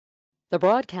The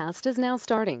broadcast is now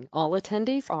starting. All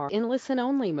attendees are in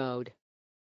listen-only mode.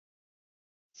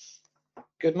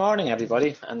 Good morning,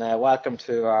 everybody, and welcome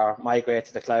to our Migrate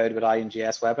to the Cloud with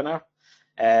IMGS webinar.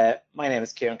 My name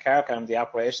is Kieran Kirk. I'm the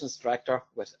Operations Director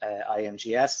with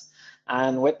IMGS,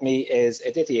 and with me is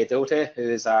Aditya Dote, who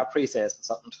is our pre-sales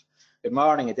consultant. Good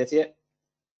morning, Aditya.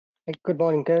 Good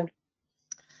morning, Kieran.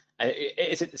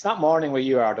 It's not morning where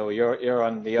you are, though. You're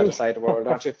on the other side of the world,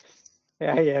 aren't you?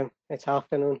 Yeah, I am. It's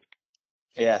afternoon.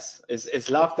 Yes. Is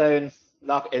lockdown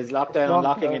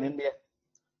unlocking in India?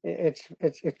 It's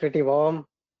pretty warm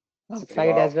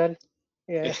outside as well.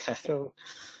 Yeah. So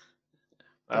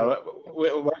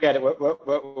we're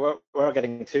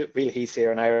getting too real heat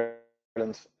here in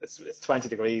Ireland. It's 20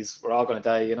 degrees. We're all going to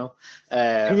die, you know.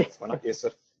 We're not used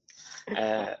to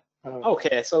it.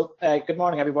 Okay, so good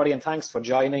morning, everybody, and thanks for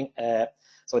joining.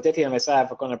 So Aditya and myself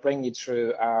are going to bring you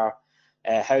through our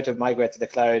how to migrate to the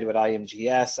cloud with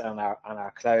IMGS and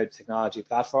our cloud technology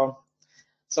platform.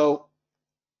 So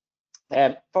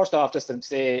first off, just to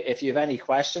say, if you have any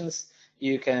questions,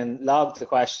 you can log the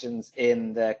questions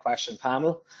in the question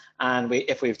panel, and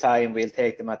if we have time, we'll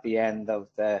take them at the end of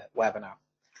the webinar.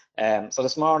 So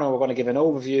this morning, we're going to give an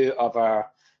overview of our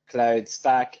cloud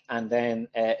stack, and then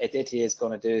Aditya is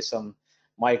going to do some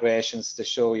migrations to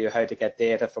show you how to get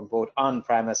data from both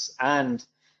on-premise and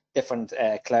different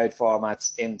cloud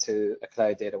formats into a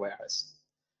cloud data warehouse.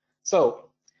 So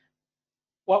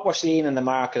what we're seeing in the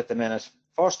market at the minute,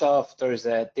 first off, there's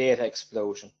a data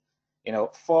explosion. You know,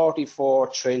 44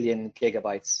 trillion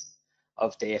gigabytes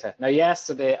of data. Now,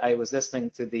 yesterday I was listening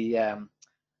to the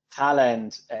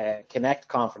Talend Connect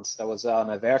conference that was on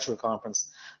a virtual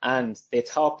conference, and they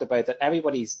talked about that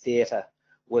everybody's data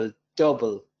will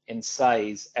double in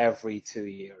size every 2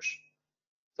 years.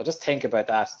 So just think about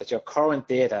that your current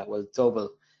data will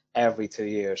double every 2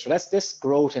 years. So this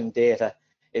growth in data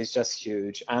is just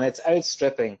huge, and it's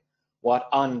outstripping what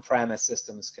on-premise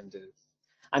systems can do.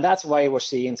 And that's why we're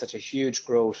seeing such a huge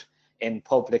growth in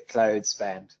public cloud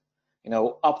spend, you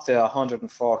know, up to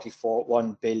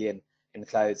 141 billion in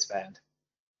cloud spend.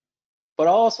 But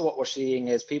also what we're seeing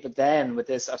is people then with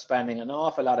this are spending an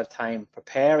awful lot of time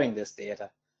preparing this data.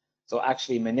 So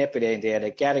actually manipulating data,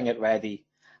 getting it ready,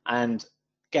 and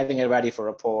getting it ready for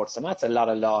reports. And that's a lot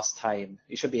of lost time.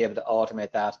 You should be able to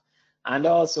automate that. And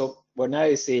also, we're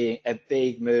now seeing a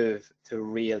big move to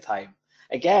real time.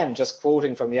 Again, just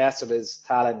quoting from yesterday's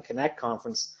Talend Connect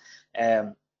conference,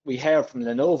 we heard from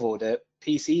Lenovo, the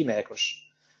PC makers,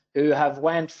 who have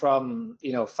went from,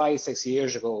 you know, 5-6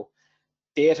 years ago,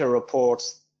 data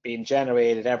reports being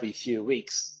generated every few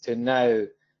weeks to now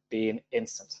being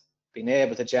instant, being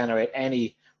able to generate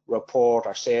any report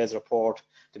or sales report,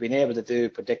 to being able to do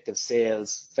predictive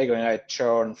sales, figuring out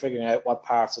churn, figuring out what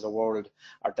parts of the world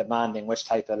are demanding which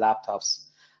type of laptops.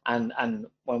 And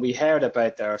when we heard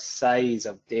about their size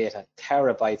of data,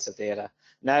 terabytes of data,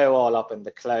 now all up in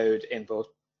the cloud in both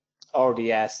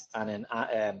RDS and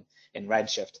in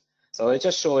Redshift. So it's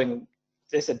just showing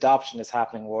this adoption is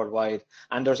happening worldwide,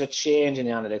 and there's a change in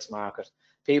the analytics market.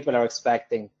 People are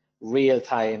expecting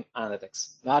real-time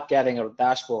analytics, not getting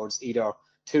dashboards either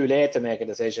too late to make a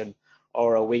decision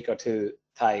or a week or two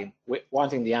time,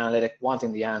 wanting the analytic,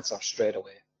 wanting the answer straight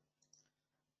away.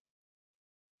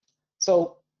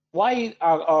 So why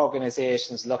are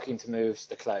organizations looking to move to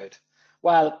the cloud?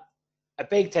 Well, a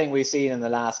big thing we've seen in the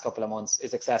last couple of months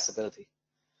is accessibility.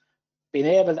 Being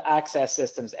able to access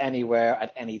systems anywhere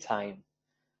at any time.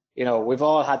 You know, we've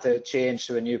all had to change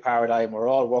to a new paradigm. We're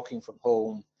all working from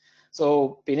home.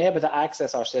 So being able to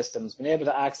access our systems, being able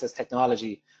to access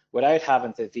technology without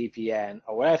having to VPN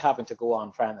or without having to go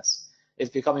on premise is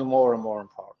becoming more and more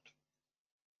important.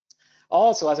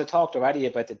 Also, as I talked already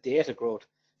about the data growth,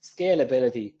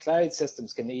 scalability, cloud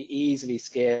systems can easily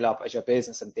scale up as your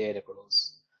business and data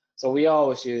grows. So we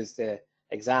always use the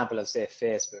example of, say,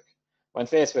 Facebook. When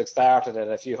Facebook started at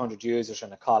a few hundred users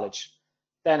in a college,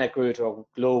 then it grew to a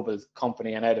global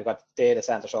company, and now they've got data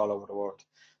centers all over the world.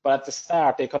 But at the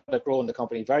start, they could have grown the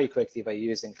company very quickly by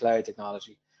using cloud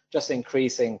technology, just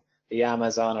increasing the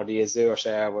Amazon or the Azure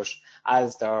servers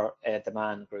as their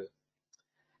demand grew.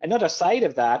 Another side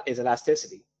of that is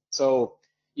elasticity. So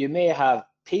you may have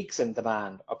peaks in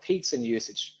demand or peaks in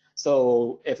usage.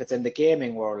 So if it's in the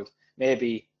gaming world,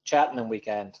 maybe Cheltenham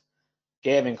weekend,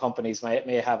 gaming companies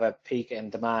may have a peak in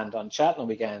demand on Cheltenham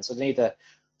weekend. So they need to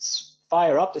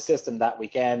fire up the system that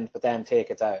weekend, but then take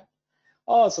it down.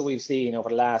 Also, we've seen over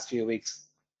the last few weeks,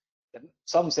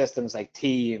 some systems like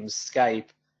Teams, Skype,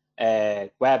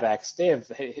 WebEx,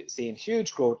 they've seen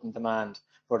huge growth in demand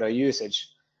for their usage,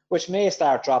 which may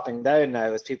start dropping down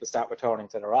now as people start returning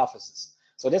to their offices.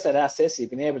 So this elasticity,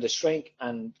 being able to shrink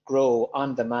and grow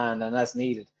on demand and as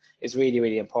needed, is really,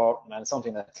 really important, and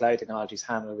something that cloud technologies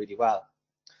handle really well.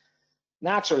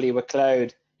 Naturally, with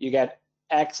cloud, you get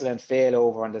excellent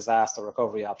failover and disaster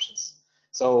recovery options.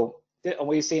 So, and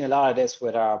we've seen a lot of this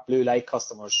with our blue light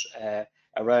customers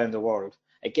around the world.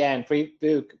 Again,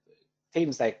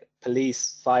 teams like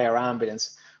police, fire,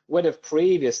 ambulance would have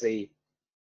previously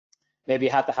maybe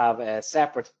had to have a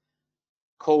separate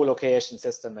co-location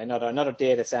system, another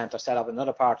data center set up in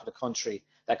another part of the country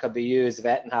that could be used if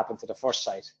anything happened to the first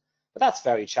site. But that's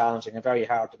very challenging and very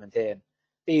hard to maintain.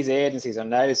 These agencies are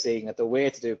now seeing that the way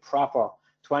to do proper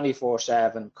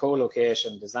 24/7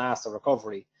 co-location disaster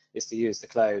recovery is to use the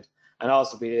cloud, and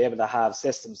also be able to have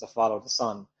systems that follow the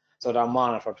sun. So they're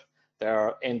monitored,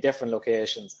 they're in different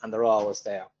locations, and they're always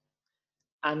there.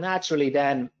 And naturally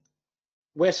then,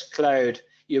 with cloud,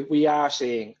 we are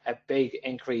seeing a big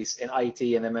increase in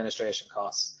IT and administration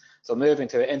costs. So moving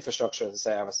to infrastructure as a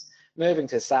service, moving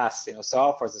to SaaS,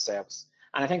 software as a service.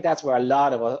 And I think that's where a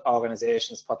lot of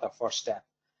organizations put their first step.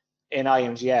 In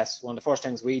IMGS, one of the first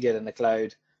things we did in the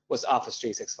cloud was Office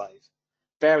 365.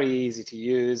 Very easy to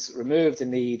use, removed the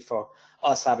need for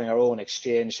us having our own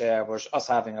Exchange servers, us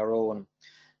having our own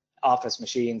Office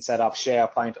machine set up,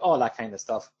 SharePoint, all that kind of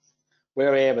stuff.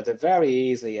 We're able to very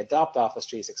easily adopt Office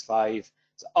 365.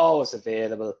 It's always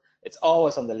available, it's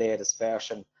always on the latest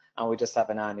version, and we just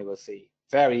have an annual fee.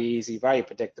 Very easy, very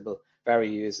predictable, very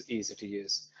easy to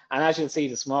use. And as you'll see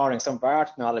this morning, some of our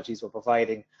technologies we're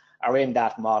providing are in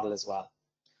that model as well.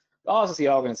 We also see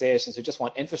organizations who just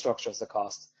want infrastructure as a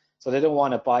cost. So they don't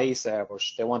want to buy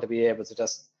servers, they want to be able to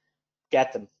just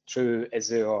get them through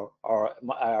Azure or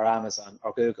Amazon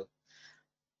or Google.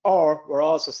 Or we're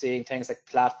also seeing things like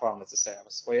platform as a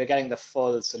service, where you're getting the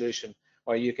full solution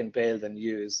where you can build and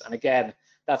use. And again,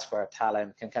 that's where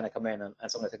Talend can kind of come in and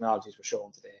some of the technologies we're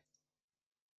showing today.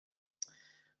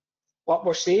 What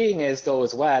we're seeing is, though,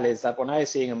 as well, is that we're now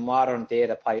seeing a modern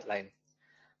data pipeline.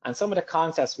 And some of the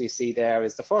concepts we see there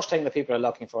is the first thing that people are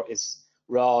looking for is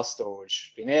raw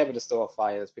storage, being able to store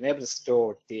files, being able to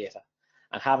store data,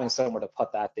 and having somewhere to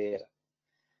put that data.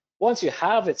 Once you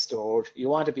have it stored, you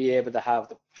want to be able to have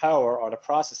the power or the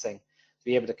processing to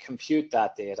be able to compute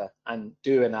that data and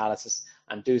do analysis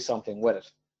and do something with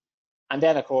it. And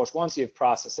then, of course, once you've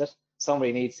processed it,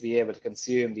 somebody needs to be able to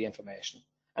consume the information.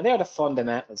 And they're the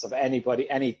fundamentals of any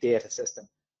data system.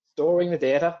 Storing the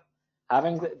data,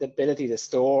 having the ability to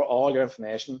store all your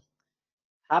information,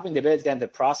 having the ability then to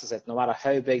process it no matter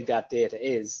how big that data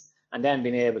is, and then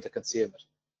being able to consume it.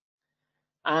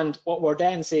 And what we're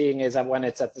then seeing is that when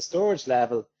it's at the storage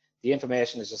level, the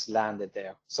information is just landed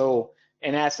there. So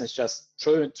in essence, just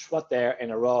throw it there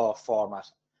in a raw format.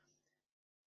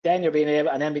 Then you're being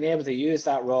able to use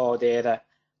that raw data,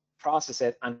 process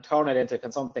it, and turn it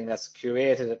into something that's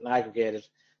curated and aggregated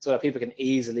so that people can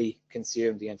easily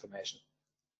consume the information.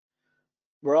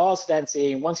 We're also then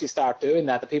seeing, once you start doing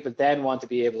that, the people then want to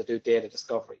be able to do data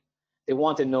discovery. They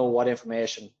want to know what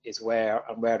information is where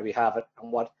and where do we have it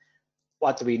and what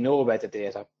do we know about the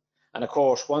data. And of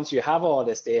course, once you have all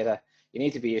this data, you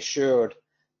need to be assured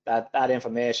that that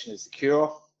information is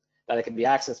secure, that it can be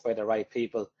accessed by the right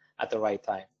people at the right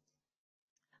time.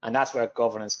 And that's where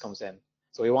governance comes in.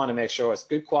 So we want to make sure it's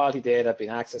good quality data being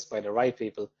accessed by the right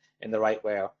people in the right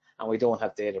way, and we don't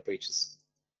have data breaches.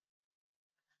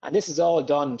 And this is all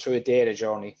done through a data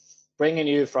journey, bringing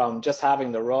you from just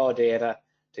having the raw data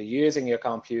to using your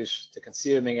compute, to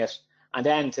consuming it, and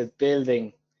then to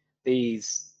building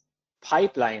these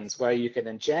pipelines where you can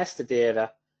ingest the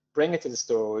data, bring it to the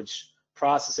storage,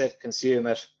 process it, consume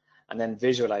it, and then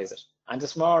visualize it. And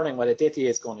this morning, what Aditya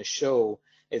is going to show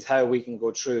is how we can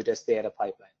go through this data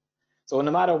pipeline. So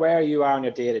no matter where you are in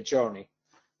your data journey,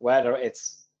 whether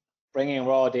it's bringing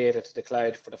raw data to the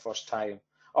cloud for the first time,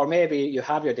 or maybe you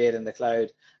have your data in the cloud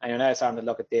and you're now starting to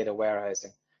look at data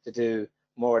warehousing to do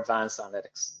more advanced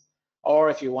analytics. Or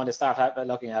if you want to start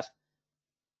looking at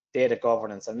data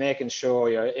governance and making sure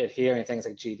you're adhering to things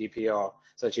like GDPR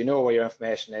so that you know where your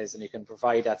information is and you can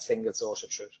provide that single source of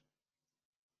truth.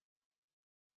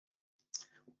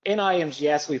 In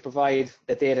IMGS, we provide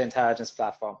the data intelligence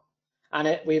platform,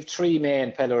 and we have three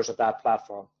main pillars of that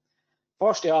platform.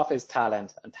 Firstly off is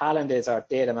Talend, and Talend is our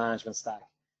data management stack,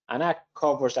 and that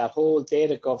covers that whole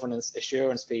data governance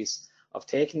assurance piece of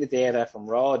taking the data from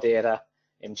raw data,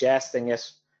 ingesting it,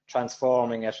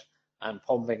 transforming it, and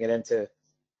pumping it into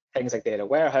things like data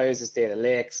warehouses, data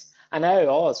lakes, and now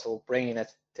also bringing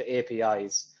it to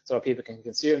APIs so that people can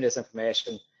consume this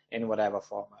information in whatever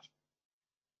format.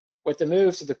 With the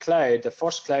move to the cloud, the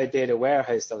first cloud data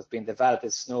warehouse that was being developed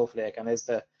is Snowflake, and it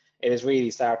is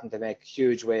really starting to make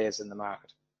huge waves in the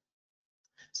market.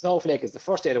 Snowflake is the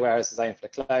first data warehouse designed for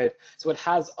the cloud, so it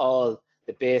has all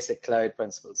the basic cloud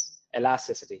principles: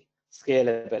 elasticity,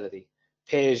 scalability,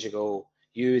 pay as you go,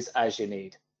 use as you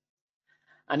need.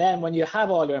 And then when you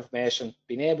have all your information,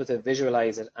 being able to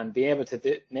visualize it and be able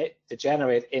to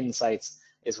generate insights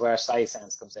is where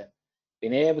Sisense comes in.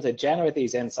 Being able to generate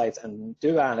these insights and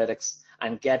do analytics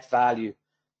and get value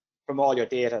from all your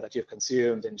data that you've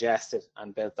consumed, ingested,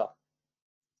 and built up.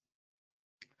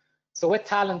 So with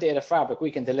Talend Data Fabric,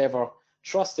 we can deliver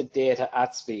trusted data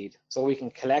at speed. So we can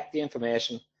collect the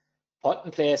information, put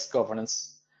in place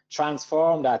governance,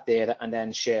 transform that data, and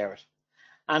then share it.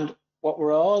 And what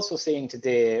we're also seeing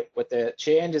today with the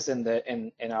changes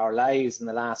in our lives in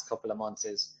the last couple of months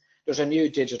is there's a new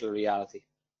digital reality.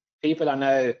 People are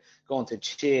now going to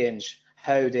change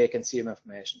how they consume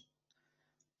information.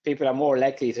 People are more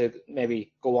likely to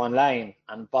maybe go online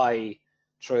and buy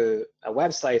through a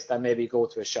website than maybe go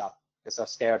to a shop because they're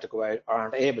scared to go out or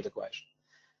aren't able to go out.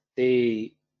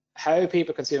 How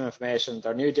people consume information,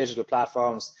 their new digital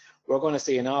platforms, we're going to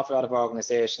see an awful lot of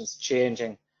organizations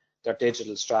changing their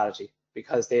digital strategy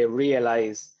because they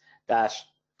realize that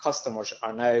customers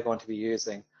are now going to be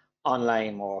using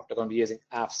online more. They're going to be using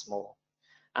apps more.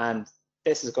 And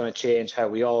this is going to change how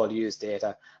we all use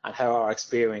data and how our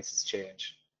experiences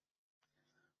change.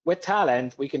 With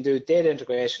Talend, we can do data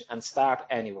integration and start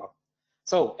anywhere.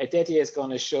 So Aditya is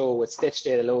going to show with Stitch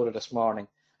Data Loader this morning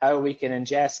how we can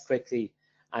ingest quickly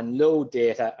and load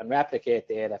data and replicate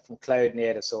data from cloud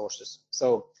native sources.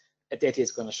 So Aditya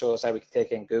is going to show us how we can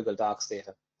take in Google Docs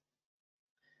data.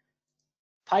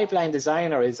 Pipeline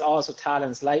Designer is also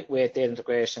Talend's lightweight data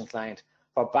integration client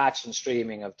for batch and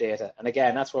streaming of data. And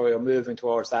again, that's where we're moving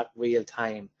towards that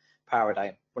real-time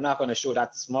paradigm. We're not going to show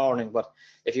that this morning, but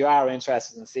if you are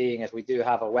interested in seeing it, we do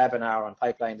have a webinar on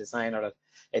Pipeline Designer that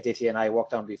Aditya and I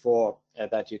worked on before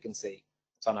that you can see.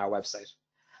 It's on our website.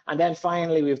 And then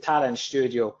finally, we have Talend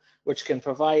Studio, which can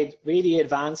provide really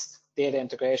advanced data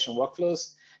integration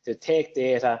workflows to take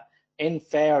data in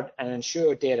fair and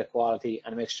ensure data quality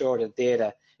and make sure that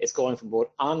data is going from both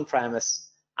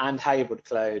on-premise and hybrid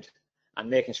cloud, and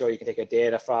making sure you can take your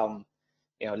data from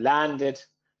landed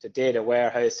to data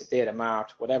warehouse to data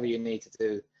mart, whatever you need to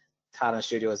do. Talend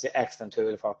Studio is the excellent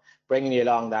tool for bringing you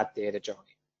along that data journey.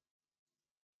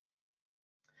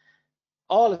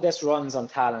 All of this runs on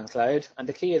Talend Cloud, and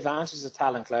the key advantages of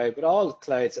Talend Cloud with all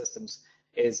cloud systems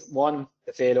is one,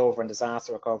 the failover and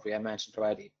disaster recovery I mentioned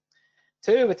already.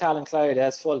 Two, with Talend Cloud, it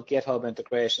has full GitHub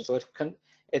integration, so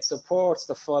it supports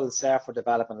the full software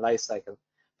development lifecycle.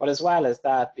 But as well as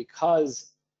that,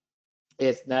 because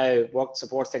it now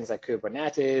supports things like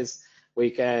Kubernetes,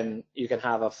 you can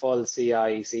have a full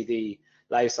CI/CD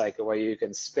lifecycle where you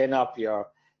can spin up your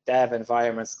dev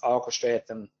environments, orchestrate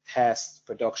them, test,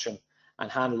 production,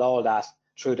 and handle all that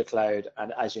through the cloud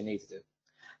and as you need to do.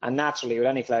 And naturally, with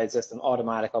any cloud system,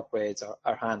 automatic upgrades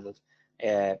are handled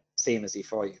seamlessly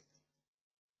for you.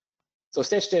 So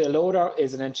Stitch Data Loader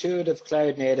is an intuitive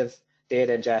cloud-native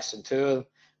data ingestion tool,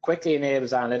 quickly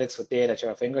enables analytics with data at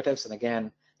your fingertips. And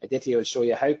again, Aditya will show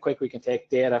you how quick we can take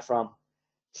data from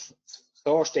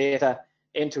source data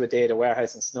into a data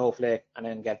warehouse in Snowflake and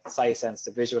then get Sisense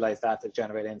to visualize that to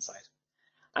generate insight.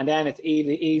 And then it's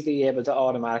easily able to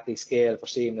automatically scale for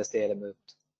seamless data movement.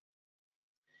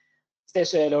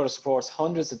 Stitch Data Loader supports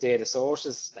hundreds of data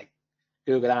sources like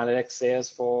Google Analytics,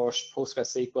 Salesforce,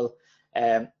 PostgreSQL.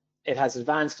 It has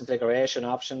advanced configuration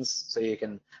options, so you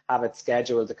can have it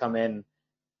scheduled to come in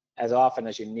as often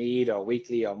as you need, or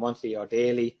weekly, or monthly, or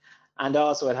daily. And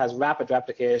also it has rapid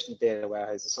replication of data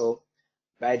warehouses. So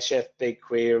Redshift,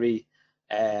 BigQuery,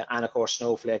 and of course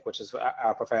Snowflake, which is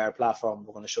our preferred platform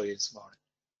we're going to show you this morning.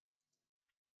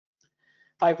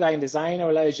 Pipeline Designer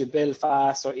allows you to build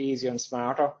faster, easier, and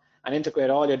smarter, and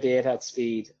integrate all your data at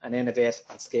speed and innovate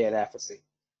and scale effortlessly.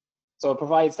 So it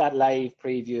provides that live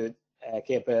preview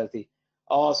capability.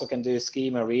 Also can do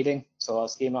schema reading, so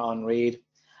schema on read,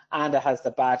 and it has the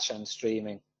batch and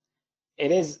streaming.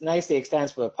 It is nicely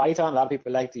extensible with Python. A lot of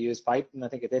people like to use Python. I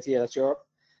think Aditya, that's your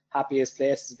happiest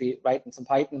place to be writing some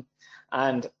Python.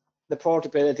 And the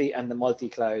portability and the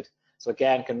multi-cloud. So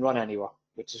again, can run anywhere,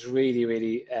 which is really,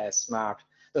 really smart.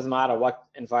 Doesn't matter what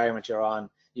environment you're on,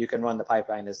 you can run the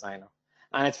Pipeline Designer.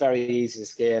 And it's very easy to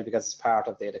scale because it's part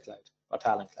of Data Cloud or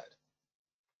Talend Cloud.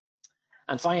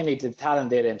 And finally, the Talend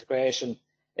Data Integration,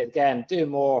 again, do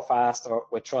more faster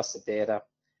with trusted data.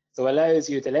 So it allows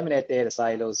you to eliminate data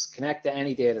silos, connect to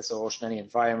any data source in any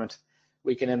environment.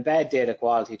 We can embed data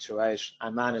quality throughout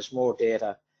and manage more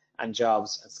data and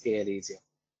jobs and scale easier.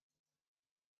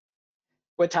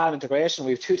 With Talend Integration,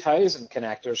 we have 2,000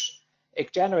 connectors.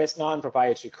 It generates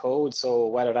non-proprietary code, so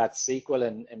whether that's SQL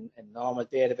in normal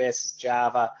databases,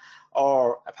 Java,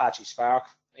 or Apache Spark,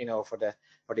 you know, for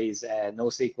these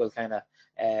NoSQL kind of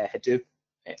Hadoop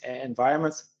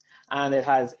environments. And it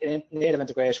has native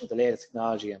integration with the latest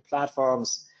technology and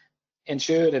platforms,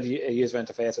 intuitive user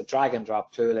interface with drag and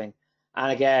drop tooling,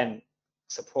 and again,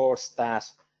 supports that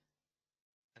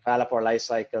developer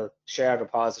lifecycle, shared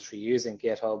repository using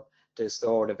GitHub to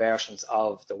store the versions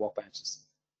of the workbenches.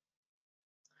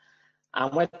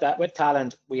 And with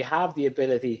Talend, we have the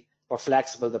ability for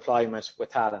flexible deployment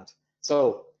with Talend.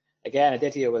 So again,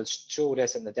 Aditya will show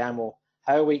this in the demo,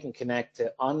 how we can connect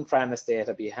to on-premise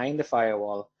data behind the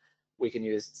firewall. We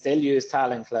can still use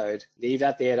Talend Cloud, leave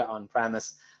that data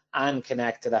on-premise, and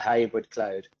connect to the hybrid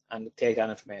cloud and take that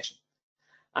information.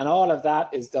 And all of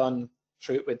that is done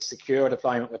with secure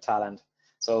deployment with Talend.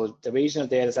 So the regional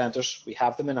data centers, we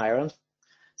have them in Ireland.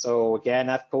 So again,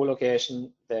 that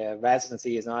co-location, the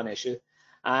residency is not an issue,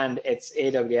 and it's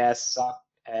AWS, SOC,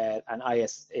 and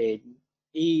ISA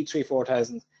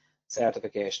E34000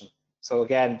 certification. So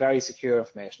again, very secure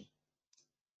information.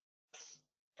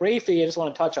 Briefly, I just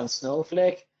want to touch on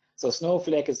Snowflake. So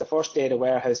Snowflake is the first data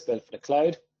warehouse built for the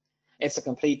cloud. It's a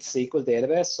complete SQL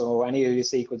database, so any of you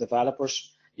SQL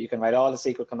developers, you can write all the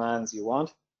SQL commands you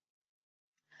want.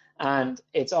 And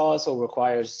it also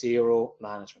requires zero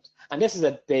management. And this is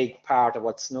a big part of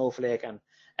what Snowflake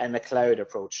and the cloud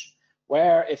approach,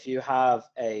 where if you have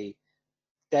a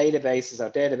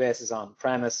databases on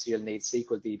premise, you'll need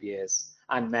SQL DBAs,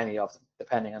 and many of them,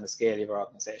 depending on the scale of your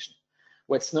organization.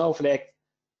 With Snowflake,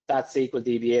 that SQL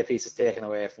DBA piece is taken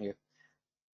away from you.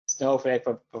 Snowflake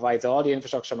provides all the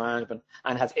infrastructure management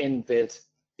and has inbuilt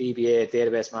DBA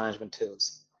database management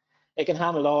tools. It can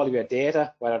handle all of your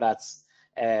data, whether that's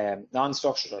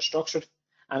non-structured or structured,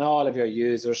 and all of your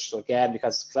users. So again,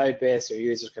 because it's cloud-based, your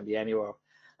users can be anywhere.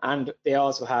 And they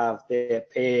also they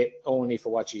pay only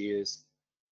for what you use.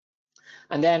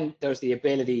 And then there's the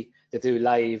ability to do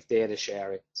live data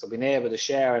sharing. So being able to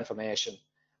share information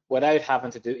without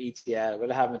having to do ETL,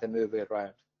 without having to move it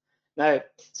around. Now,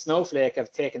 Snowflake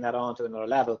have taken that on to another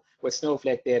level with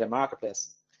Snowflake Data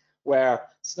Marketplace, where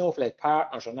Snowflake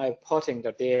partners are now putting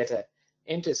their data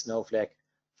into Snowflake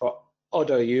for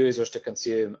other users to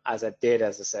consume as a data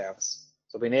as a service.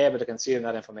 So being able to consume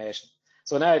that information.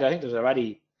 So now I think there's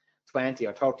already 20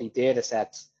 or 30 data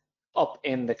sets up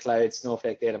in the cloud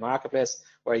Snowflake Data Marketplace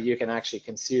where you can actually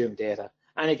consume data.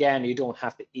 And again, you don't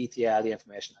have to ETL the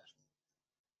information out.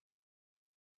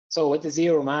 So with the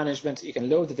zero management, you can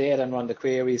load the data and run the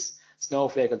queries.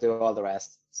 Snowflake will do all the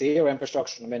rest. Zero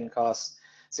infrastructure and min costs,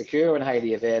 secure and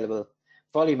highly available,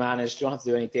 fully managed, you don't have to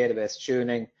do any database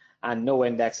tuning, and no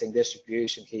indexing,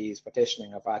 distribution keys,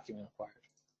 partitioning, or vacuuming required.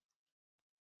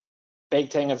 Big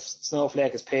thing of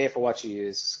Snowflake is pay for what you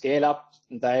use. Scale up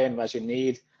and down as you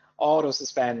need, auto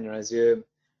suspend and resume,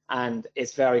 and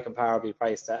it's very comparably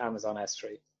priced to Amazon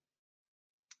S3.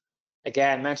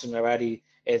 Again, mentioned already,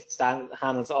 it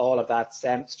handles all of that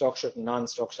structured and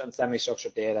non-structured and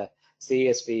semi-structured data,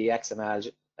 CSV,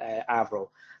 XML, Avro,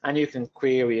 and you can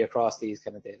query across these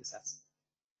kind of data sets.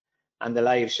 And the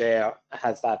live share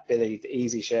has that ability to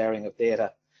easy sharing of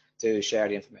data to share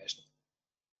the information.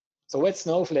 So with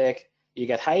Snowflake, you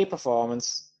get high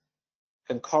performance,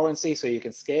 concurrency, so you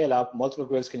can scale up, multiple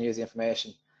groups can use the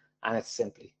information, and it's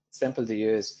simple to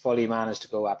use, fully managed to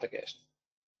go application.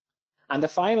 And the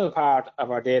final part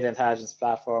of our data intelligence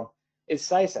platform is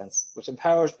Sisense, which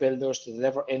empowers builders to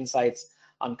deliver insights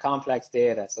on complex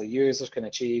data so users can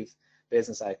achieve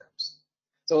business outcomes.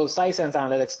 So Sisense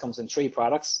Analytics comes in 3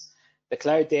 products. The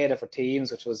cloud data for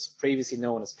teams, which was previously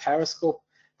known as Periscope,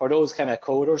 for those kind of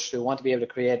coders who want to be able to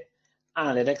create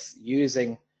analytics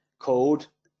using code,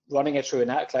 running it through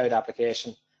a cloud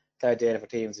application. Cloud data for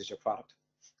teams is your product.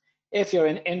 If you're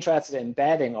interested in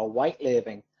embedding or white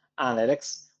labeling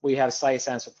analytics, we have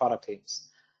Sisense for product teams.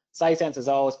 Sisense has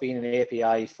always been an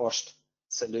API first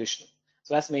solution.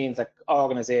 So that means that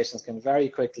organizations can very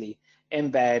quickly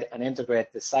embed and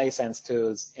integrate the Sisense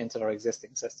tools into their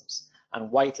existing systems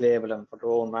and white label them for their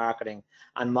own marketing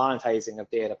and monetizing of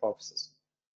data purposes.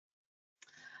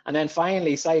 And then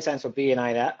finally, Sisense for BI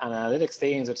and analytics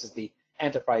teams, which is the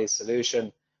enterprise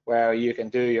solution where you can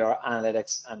do your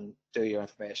analytics and do your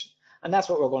information. And that's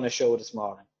what we're going to show this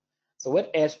morning. So with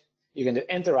it, you can do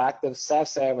interactive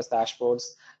self-service dashboards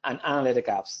and analytic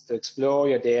apps to explore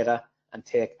your data and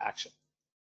take action.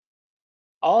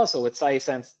 Also with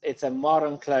Sisense, it's a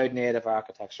modern cloud native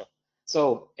architecture.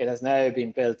 So it has now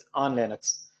been built on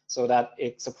Linux so that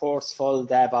it supports full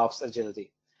DevOps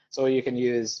agility. So you can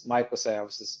use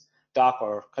microservices,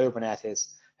 Docker,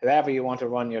 Kubernetes, however you want to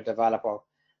run your developer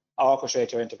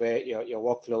orchestrate your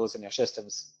workflows and your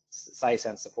systems.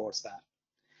 Sisense supports that.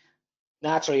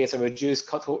 Naturally, it's a reduced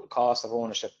cost of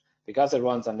ownership because it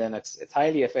runs on Linux. It's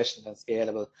highly efficient and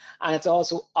scalable, and it's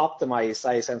also optimized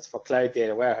Sisense for cloud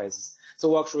data warehouses. So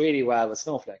it works really well with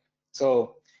Snowflake.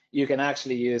 So you can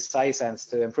actually use Sisense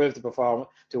to improve the performance,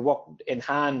 to work in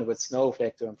hand with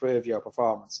Snowflake to improve your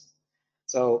performance.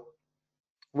 So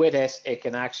with it, it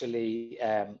can actually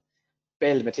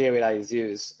build materialized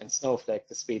views in Snowflake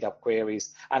to speed up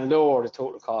queries and lower the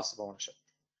total cost of ownership.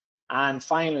 And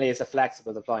finally, it's a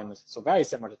flexible deployment. So very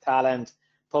similar to Talend,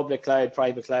 public cloud,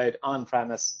 private cloud,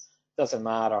 on-premise, doesn't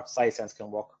matter. Sisense can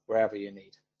work wherever you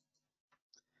need.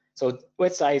 So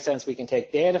with Sisense, we can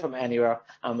take data from anywhere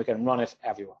and we can run it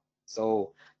everywhere.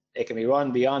 So it can be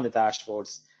run beyond the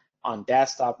dashboards on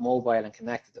desktop, mobile, and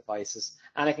connected devices,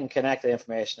 and it can connect the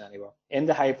information anywhere. In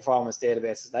the high-performance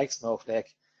databases like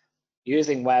Snowflake,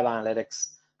 using web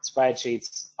analytics,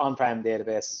 spreadsheets, on-prem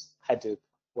databases, Hadoop,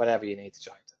 whatever you need to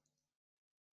join.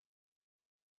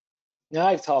 Now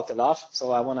I've talked a lot,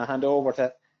 so I want to hand over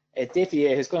to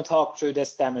Didier, who's going to talk through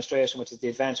this demonstration, which is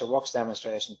the AdventureWorks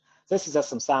demonstration. This is just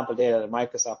some sample data that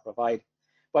Microsoft provide.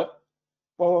 But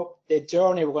well, the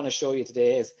journey we're going to show you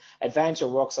today is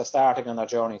AdventureWorks are starting on their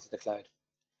journey to the cloud.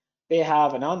 They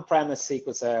have an on-premise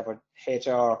SQL Server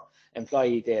HR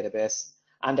employee database,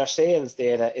 and their sales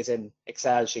data is in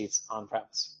Excel sheets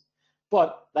on-premise.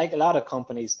 But like a lot of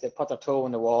companies, they put their toe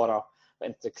in the water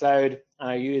into the cloud and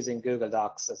are using Google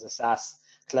Docs as a SaaS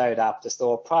cloud app to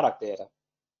store product data.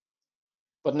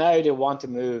 But now they want to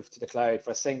move to the cloud for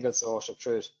a single source of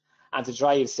truth and to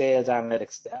drive sales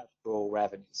analytics to help grow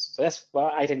revenues. So that's,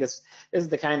 well, I think this is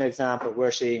the kind of example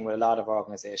we're seeing with a lot of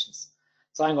organizations.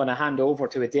 So I'm going to hand over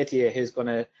to Aditya, who's going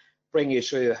to bring you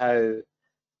through how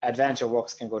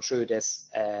AdventureWorks can go through this,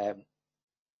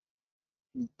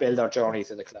 build our journey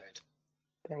to the cloud.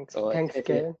 Thanks. So Thanks,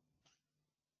 Kevin.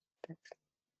 Thanks.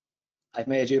 I've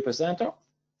made you presenter.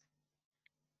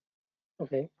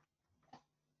 Okay.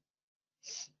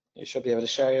 You should be able to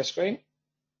share your screen.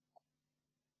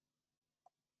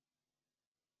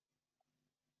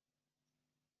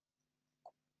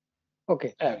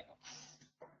 Okay. There we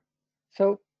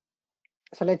go.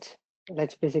 So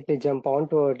let's basically jump on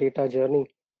to our data journey.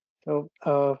 So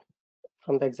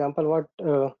from the example, what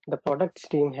the products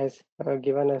team has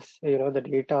given us, the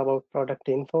data about product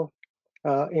info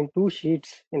in 2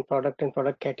 sheets in product and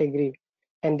product category,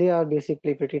 and they are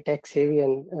basically pretty tech savvy,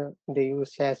 and they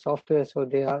use SaaS software. So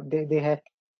they have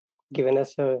given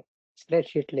us a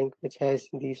spreadsheet link which has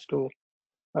these two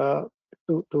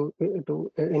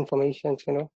informations,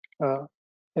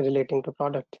 relating to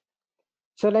product.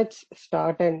 So let's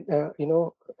start and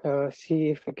see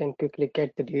if we can quickly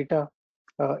get the data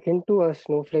into a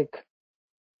Snowflake,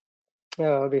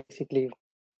 basically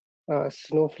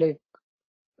Snowflake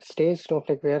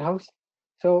warehouse.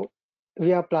 So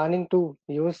we are planning to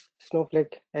use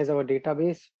Snowflake as our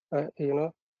database,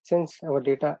 since our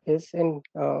data is in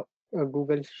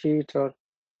Google Sheets, or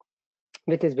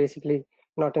which is basically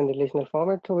not in relational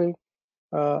format. So we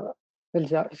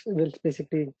will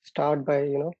basically start by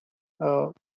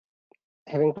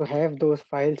having to have those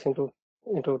files into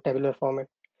tabular format.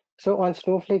 So on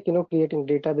Snowflake, creating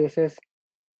databases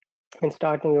and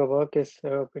starting your work is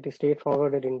pretty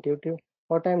straightforward and intuitive.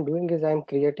 What I'm doing is I'm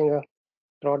creating a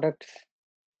products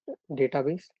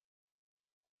database.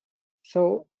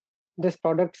 So this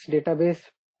products database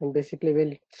basically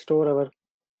will store our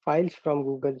files from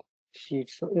Google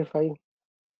Sheets. So if I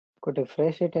could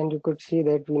refresh it, and you could see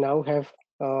that we now have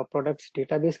products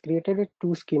database created with 2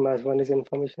 schemas. One is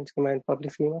information schema and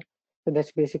public schema. So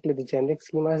that's basically the generic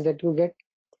schemas that you get.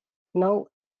 Now,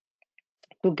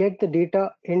 to get the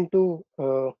data into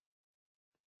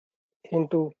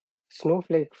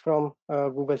Snowflake from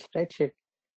Google Spreadsheet,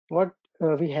 what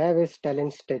we have is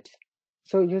Talend Stitch.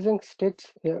 So using Stitch,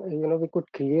 we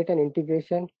could create an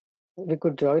integration. We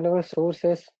could join our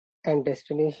sources and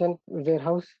destination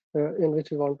warehouse in which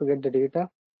we want to get the data.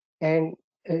 And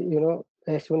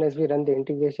as soon as we run the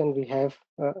integration, we'll have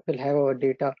our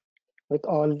data with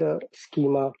all the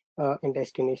schema in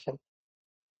destination.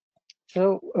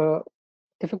 So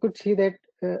if you could see that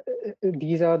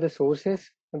these are the sources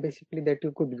basically that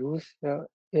you could use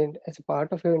as a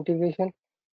part of your integration.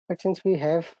 But since we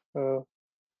have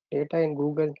data in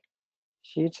Google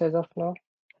Sheets as of now,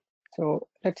 so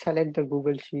let's select the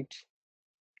Google Sheets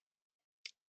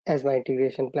as my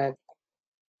integration plan.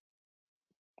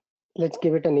 Let's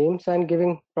give it a name. So I'm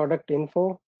giving product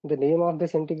info, the name of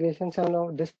this integration. So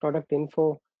now this product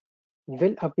info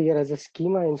will appear as a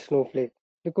schema in Snowflake.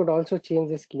 We could also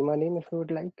change the schema name if you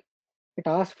would like. It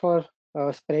asks for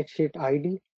a spreadsheet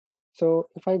ID. So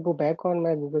if I go back on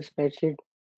my Google spreadsheet,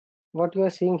 what you are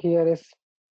seeing here is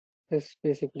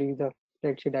basically the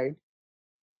spreadsheet ID.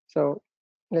 So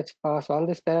let's pass on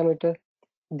this parameter.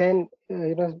 Then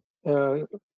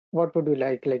what would you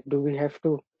like? Like, do we have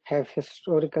to have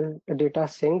historical data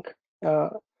sync?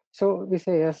 So we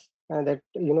say yes, that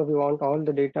we want all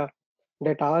the data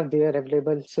that are there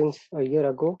available since a year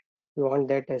ago. We want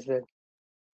that as well.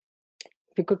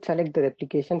 We could select the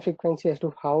replication frequency as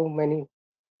to how many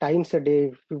times a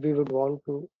day we would want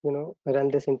to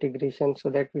run this integration so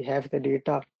that we have the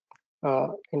data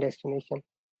in destination.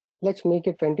 Let's make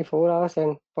it 24 hours,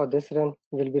 and for this run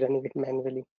we'll be running it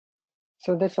manually.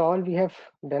 So that's all we have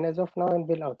done as of now, and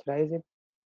we'll authorize it.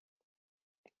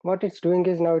 What it's doing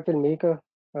is now it will make a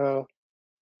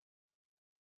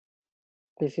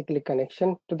basically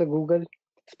connection to the Google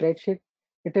spreadsheet.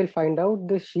 It will find out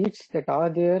the sheets that are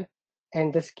there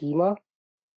and the schema,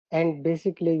 and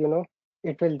basically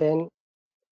it will then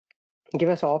give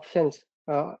us options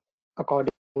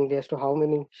accordingly as to how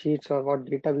many sheets or what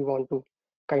data we want to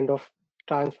kind of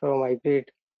transfer or migrate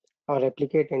or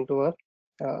replicate into a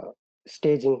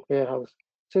staging warehouse.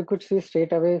 So you could see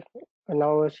straight away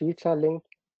now our sheets are linked.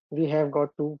 We have got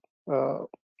two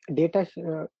data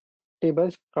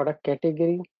tables, product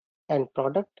category and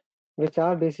product, which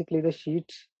are basically the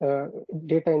sheets,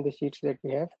 data in the sheets that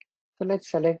we have. So let's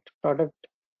select product,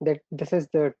 that this is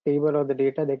the table or the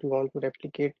data that we want to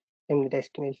replicate in the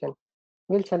destination.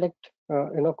 We'll select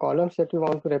columns that we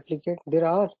want to replicate. There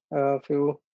are uh,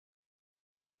 few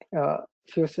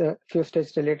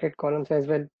stage related columns as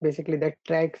well, basically that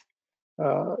tracks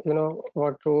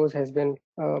what rows has been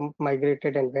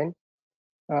migrated and when.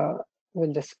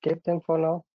 We'll just skip them for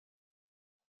now.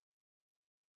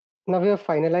 Now we have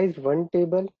finalized one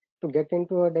table to get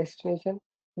into our destination.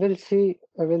 We'll see,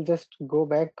 we'll just go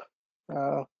back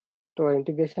uh, to our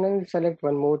integration and we'll select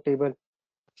one more table.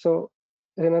 So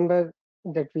remember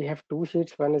that we have two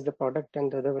sheets, one is the product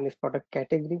and the other one is product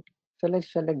category. So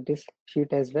let's select this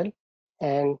sheet as well.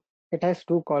 And it has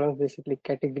two columns, basically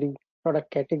category,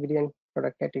 product category and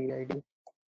product category ID.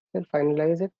 We'll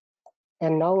finalize it.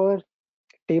 And now our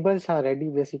tables are ready.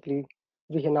 Basically,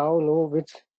 we now know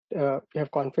which we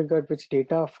have configured which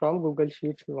data from Google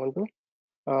Sheets we want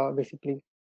to basically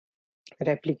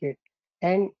replicate.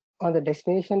 And on the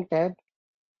destination tab,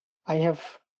 I have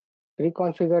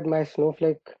reconfigured my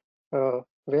Snowflake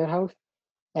warehouse,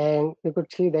 and you could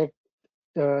see that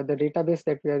the database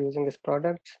that we are using is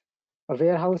products. A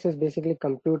warehouse is basically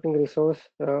computing resource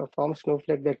from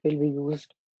Snowflake that will be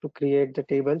used to create the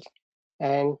tables,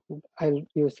 and I'll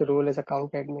use the role as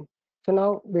account admin. So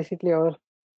now basically our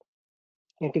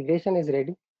integration is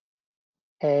ready,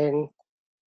 and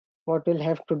what we'll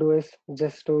have to do is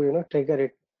just to trigger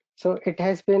it. So it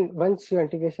has been, once your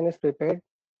integration is prepared,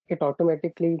 it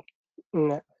automatically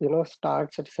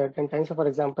starts at a certain time. So for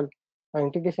example, our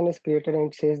integration is created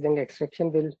and it says then the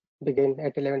extraction will begin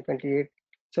at 11:28.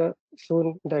 So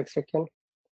soon the extraction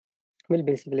will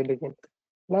basically begin.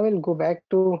 Now we'll go back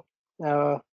to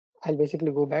uh, I'll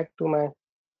basically go back to my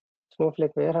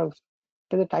Snowflake warehouse.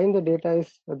 By the time the data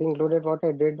is being loaded, what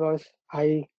I did was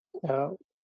uh,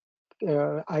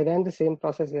 I ran the same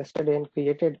process yesterday and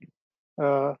created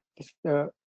uh,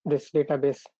 this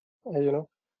database.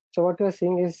 So what we are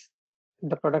seeing is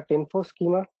the product info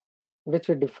schema, which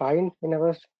we defined in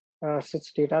our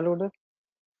sys data loader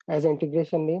as an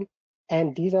integration name,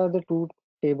 and these are the two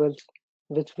tables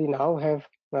which we now have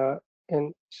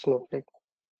in Snowflake.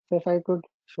 So if I could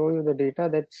show you the data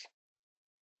that's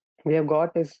we have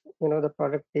got is the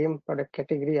product name, product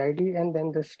category ID, and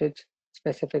then the stitch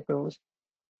specific rows.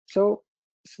 So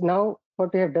now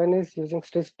what we have done is using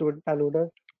stitch data loader,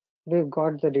 we've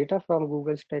got the data from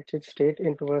Google spreadsheet straight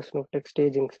into a Snowflake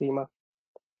staging schema.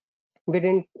 We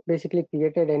didn't basically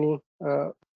created any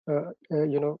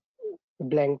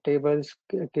blank tables,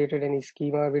 created any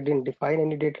schema. We didn't define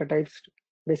any data types.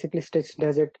 Basically, Stitch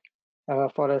does it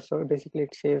for us. So basically,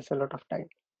 it saves a lot of time.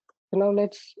 So now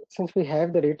since we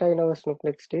have the data in our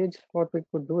Snowflake stage, what we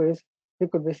could do is we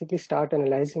could basically start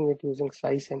analyzing it using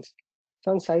SciSense.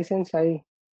 So on SciSense,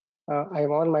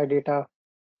 I'm on my data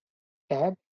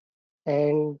tab,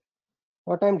 and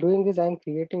what I'm doing is I'm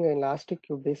creating an elastic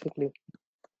cube basically.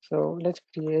 So let's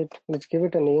give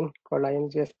it a name called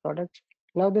IMGS products.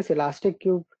 Now this elastic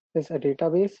cube is a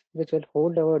database which will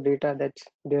hold our data that's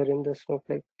there in the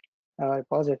Snowflake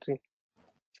repository.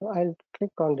 So I'll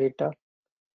click on data.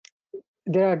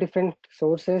 There are different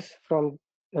sources from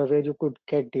where you could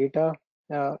get data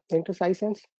into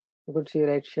SciSense. You could see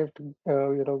Redshift,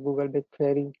 Google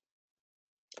BigQuery.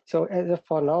 So as of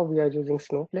for now, we are using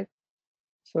Snowflake.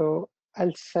 So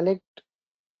I'll select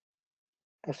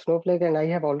Snowflake, and I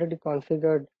have already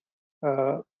configured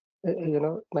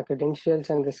my credentials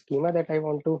and the schema that I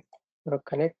want to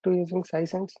connect to using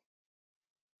Sisense.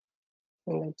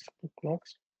 And let's click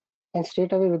next. And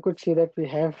straight away we could see that we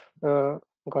have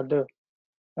got the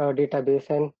database,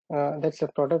 and that's a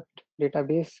product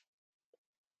database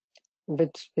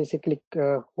which basically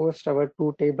hosts our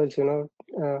two tables,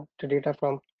 the data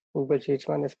from Google Sheets.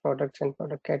 One is products and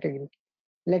product category.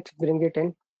 Let's bring it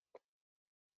in,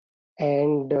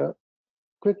 and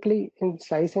quickly in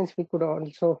Sisense we could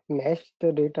also mesh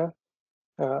the data.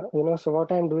 So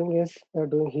what I'm doing is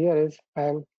doing here is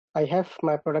I have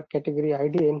my product category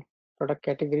ID in product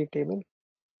category table,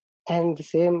 and the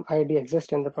same ID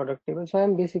exists in the product table. So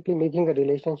I'm basically making a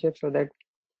relationship so that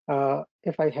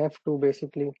if I have to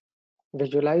basically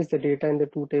visualize the data in the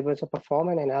two tables or perform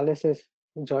an analysis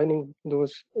joining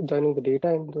the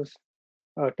data in those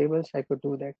tables, I could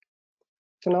do that.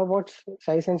 So now what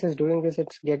Sisense is doing is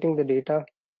it's getting the data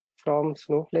from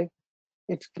Snowflake.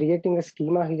 It's creating a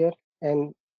schema here,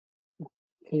 and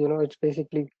it's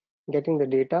basically getting the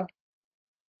data,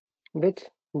 which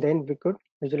then we could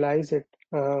visualize it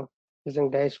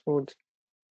using dashboards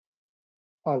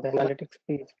on the analytics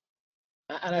page.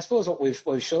 And I suppose what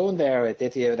we've shown there at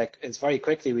Ditya, like, it's very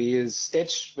quickly we use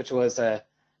Stitch, which was a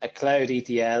cloud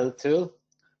ETL tool.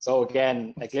 So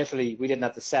again, like literally, we didn't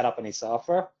have to set up any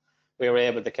software. We were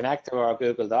able to connect to our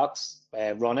Google Docs,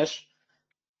 run it,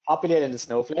 populate into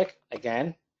Snowflake,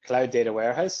 again, cloud data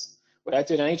warehouse, without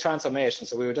doing any transformation.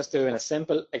 So we were just doing a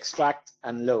simple extract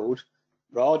and load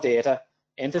raw data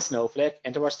into Snowflake,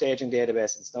 into our staging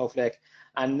database in Snowflake.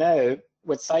 And now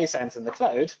with Sisense in the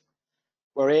cloud,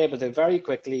 we're able to very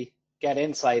quickly get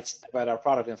insights about our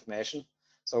product information.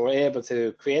 So we're able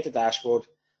to create a dashboard,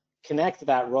 connect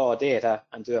that raw data,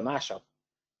 and do a mashup.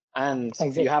 And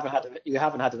exactly. you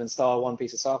haven't had to install one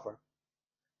piece of software.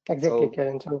 Exactly,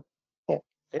 Karen. So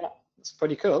yeah, it's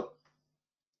pretty cool.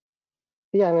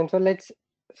 Yeah, I mean, so the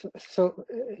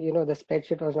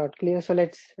spreadsheet was not clear. So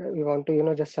we want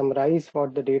to just summarize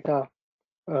what the data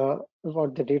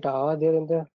are there in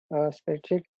the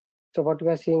spreadsheet. So what we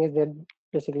are seeing is that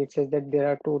basically it says that there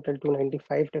are total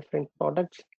 295 different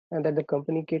products and that the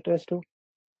company caters to.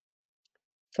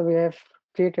 So we have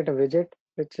created a widget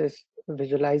which is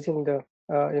visualizing the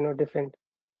different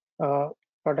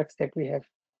products that we have.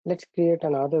 Let's create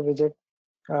another widget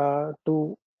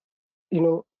to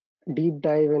deep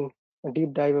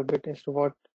dive a bit as to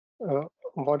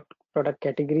what product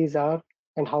categories are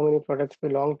and how many products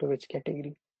belong to which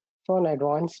category. So on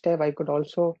advanced tab, I could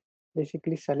also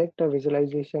basically select a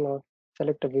visualization or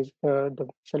select a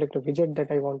widget that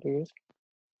I want to use.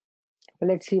 So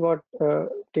let's see what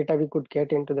data we could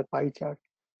get into the pie chart.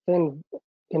 Then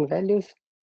in values,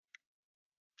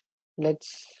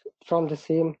 let's from the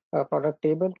same product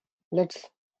table, let's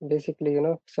basically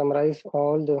summarize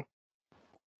all the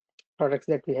products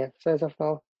that we have. So as of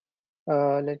now,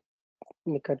 let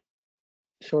me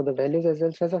show the values as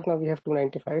well. So as of now, we have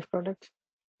 295 products,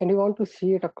 and we want to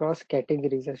see it across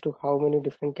categories as to how many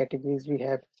different categories we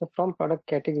have. So from product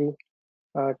category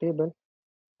table,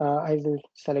 I will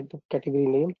select the category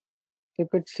name. You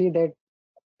could see that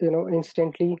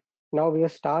instantly now we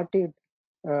have started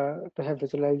to have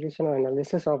visualization or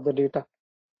analysis of the data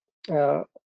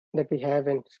that we have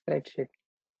in spreadsheet.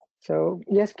 So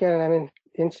yes, Karen, I mean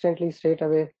instantly straight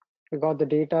away we got the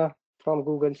data from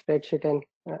Google spreadsheet, and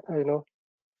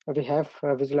we have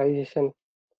visualization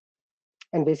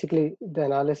and basically the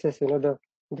analysis, the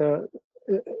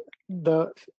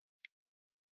the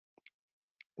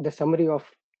the summary of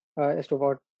as to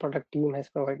what product team has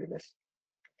provided us.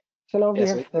 So now we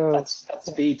have that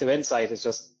speed to insight is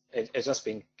just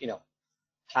being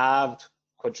halved,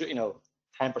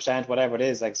 10%, whatever it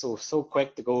is, like so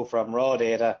quick to go from raw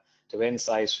data to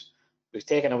insight. We've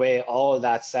taken away all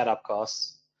that setup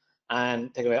costs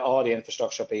and take away all the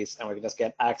infrastructure piece, and we can just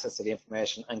get access to the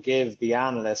information and give the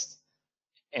analyst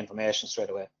information straight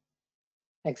away.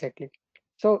 Exactly.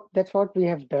 So that's what we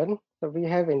have done. So we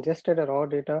have ingested a raw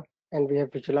data and we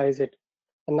have visualized it.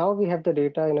 And now we have the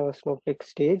data in our Snowflake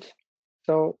stage.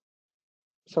 So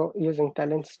using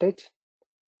Talend Stitch,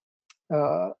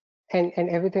 and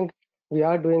everything we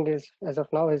are doing is as of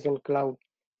now is in cloud.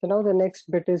 So now the next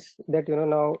bit is that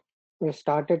now we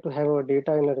started to have our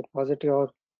data in a repository, or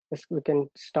we can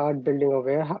start building a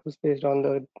warehouse based on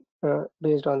the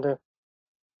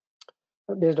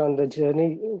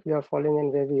journey we are following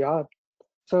and where we are.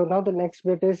 So now the next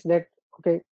bit is that,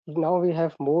 okay, now we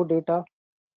have more data.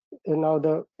 And now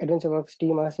the AdventureWorks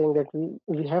team are saying that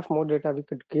we have more data we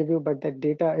could give you, but that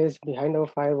data is behind our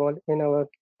firewall in our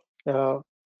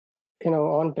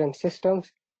on-prem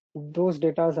systems. those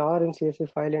data are in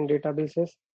CSV file and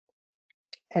databases.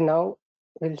 And now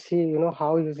we'll see,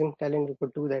 how using Talend we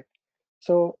could do that.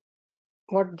 So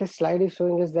what this slide is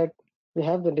showing is that we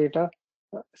have the data,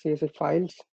 CSV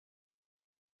files,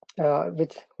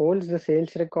 which holds the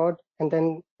sales record, and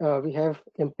then we have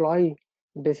employee,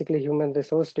 basically human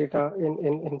resource data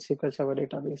in SQL Server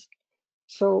database.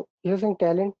 So using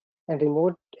Talend and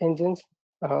remote engines,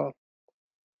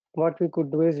 what we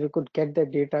could do is we could get the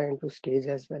data into stage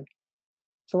as well.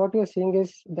 So what we are seeing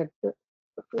is that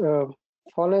uh,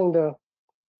 following the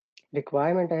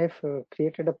requirement, I have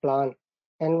created a plan.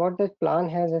 And what that plan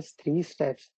has is 3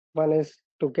 steps. One is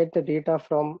to get the data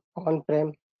from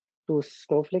on-prem to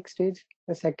Snowflake stage.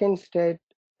 The second step,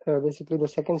 basically the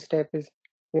second step is,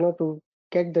 to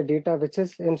get the data which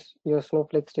is in your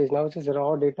Snowflake stage now, which is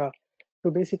raw data,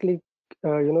 to basically,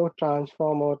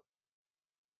 transform or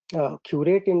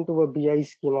curate into a BI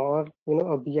schema,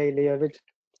 or a BI layer,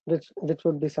 which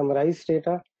would be summarized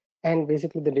data and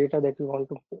basically the data that we want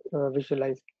to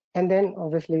visualize. And then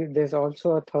obviously there's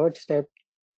also a third step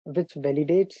which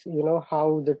validates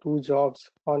how the two jobs,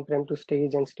 on-prem to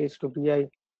stage and stage to BI,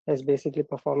 is basically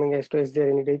performing, as to is there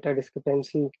any data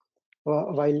discrepancy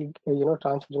while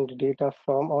transferring the data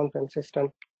from on-prem system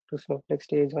to Snowflake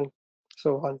stage and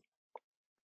so on.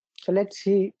 So let's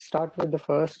start with the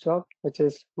first job, which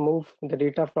is move the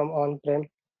data from on-prem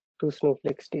to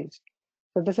Snowflake stage.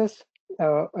 So this is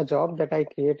a job that I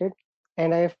created,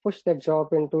 and I have pushed that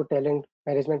job into Talend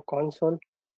Management Console.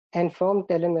 And from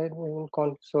Talend Management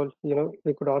Console,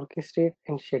 we could orchestrate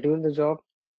and schedule the job,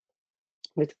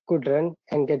 which could run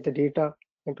and get the data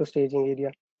into staging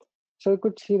area. So you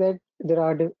could see that there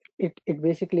are it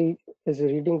basically is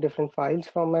reading different files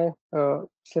from my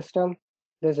system.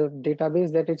 There's a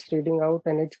database that it's reading out,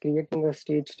 and it's creating a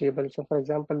stage table. So for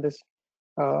example, this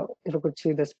if you could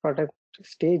see this product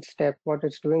stage step, what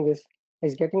it's doing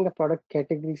is getting the product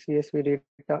category CSV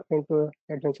data into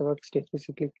a advanced work stage,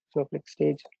 basically Snowflake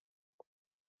stage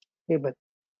table.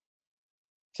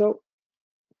 So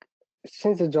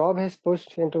since the job has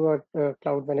pushed into a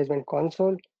cloud management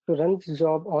console, to run this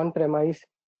job on premise,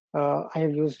 I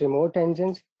have used remote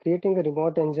engines. Creating a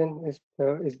remote engine is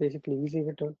basically easy.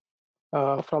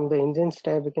 From the engines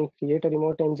tab, we can create a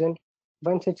remote engine.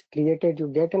 Once it's created, you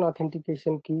get an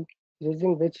authentication key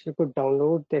using which you could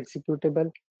download the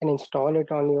executable and install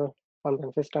it on your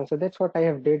on-prem system. So that's what I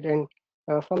have did. And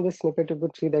from this snippet, you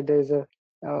could see that there is a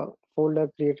folder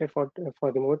created for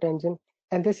remote engine.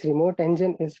 And this remote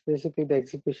engine is basically the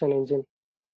execution engine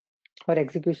or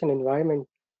execution environment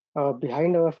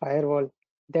behind our firewall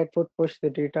that would push the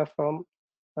data from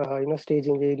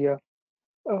staging area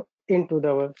into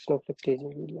the Snowflake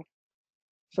staging area.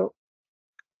 So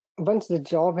once the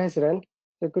job has run,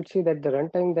 you could see that the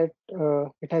runtime that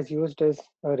it has used is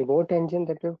a remote engine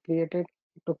that we've created.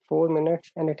 It took 4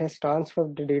 minutes, and it has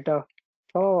transferred the data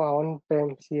from our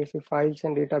on-prem CSV files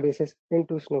and databases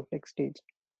into Snowflake stage.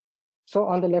 So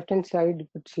on the left-hand side, you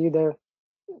could see the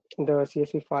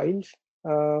CSV files,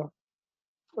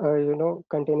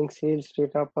 containing sales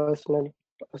data, person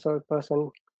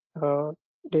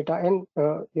data, and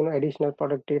additional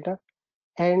product data.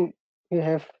 And we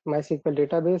have MySQL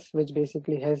database, which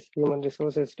basically has human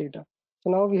resources data.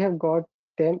 So now we have got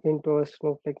them into a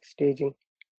Snowflake staging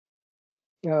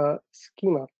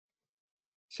schema.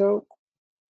 So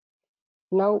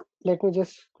now let me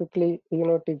just quickly,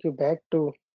 take you back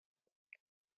to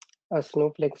a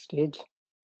Snowflake stage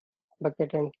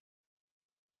bucket, and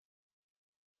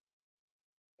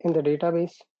in the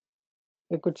database,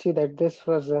 we could see that this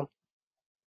was a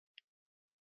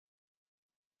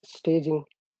staging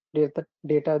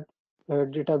database,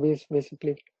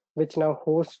 basically, which now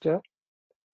hosts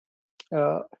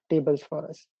tables for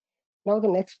us. Now the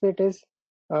next bit is,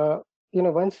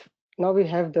 once now we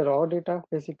have the raw data,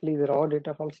 basically the raw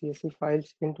data from CSV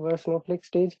files into a Snowflake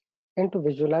stage, and to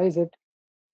visualize it,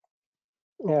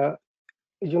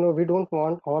 we don't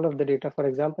want all of the data. For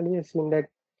example, we have seen that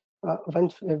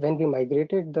when we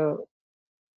migrated the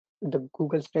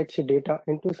Google spreadsheet data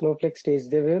into Snowflake stage,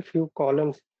 there were a few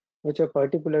columns which are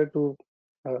particular to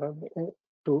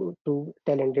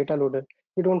Talend Data Loader.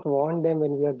 We don't want them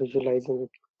when we are visualizing it.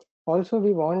 Also,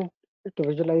 we want to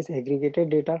visualize aggregated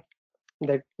data,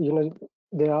 that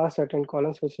there are certain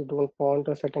columns which you don't want,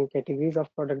 or certain categories of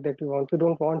product that you want. We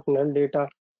don't want null data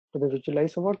to be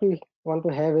visualized. So what we want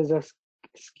to have is a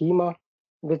schema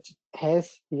which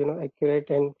has accurate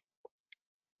and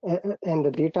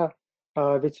the data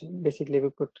which basically we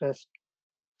could trust.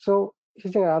 So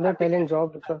using another Talend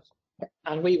job, which was,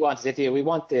 and we want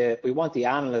it. We want the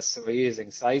analysts who are using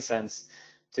Sisense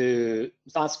to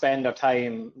not spend their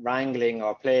time wrangling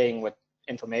or playing with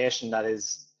information that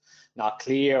is not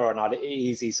clear or not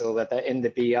easy, so that in the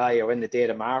BI or in the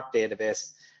data mart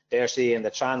database, they're seeing the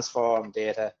transform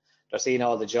data, they're seeing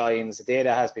all the joins, the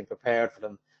data has been prepared for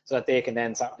them, so that they can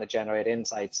then start to generate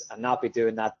insights and not be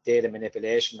doing that data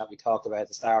manipulation that we talked about at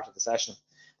the start of the session,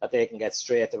 that they can get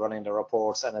straight to running the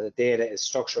reports, and that the data is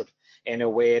structured in a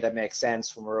way that makes sense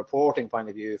from a reporting point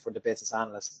of view for the business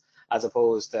analyst, as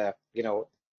opposed to,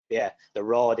 the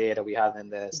raw data we have in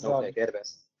the Snowflake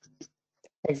database.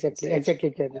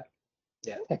 Exactly, Kevin.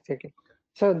 Yeah. Exactly.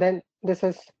 So then this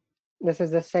is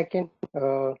the second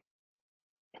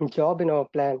job in our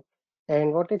plan,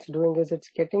 and what it's doing is it's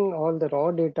getting all the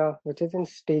raw data which is in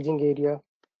staging area,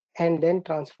 and then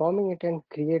transforming it and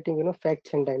creating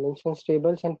facts and dimensions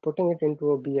tables and putting it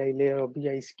into a BI layer or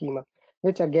BI schema,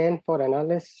 which again for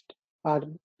analysts are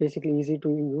basically easy to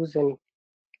use, and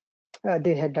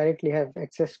they directly have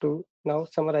access to now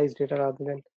summarized data rather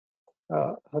than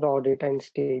raw data in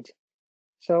stage.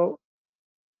 So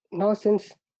now, since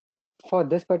for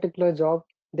this particular job,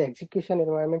 the execution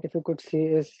environment, if you could see,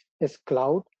 is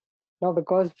cloud. Now,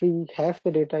 because we have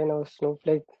the data in our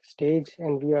Snowflake stage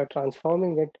and we are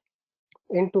transforming it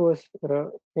into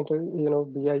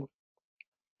BI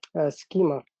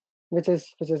schema, which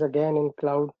is again in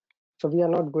cloud. So we are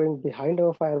not going behind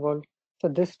our firewall. So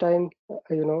this time,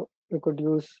 we could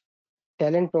use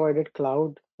Talend provided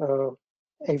cloud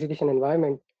execution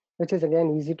environment, which is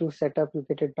again easy to set up. You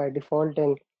get it by default,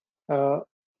 and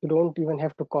you don't even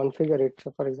have to configure it.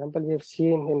 So, for example, we have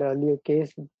seen in the earlier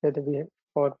case that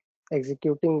for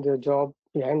executing the job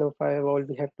behind a firewall,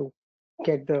 we have to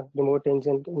get the remote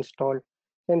engine installed.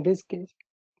 In this case,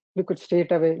 we could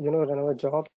straight away, run our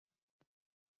job.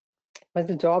 Once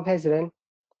the job has run,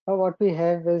 now what we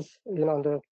have is, on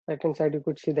the right hand side, you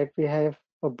could see that we have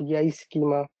a BI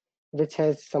schema which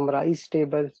has summarized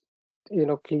tables,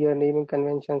 clear naming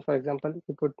conventions. For example,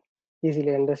 we could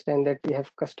easily understand that we have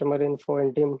customer info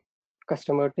and dim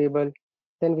customer table.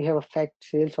 Then we have a fact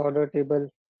sales order table.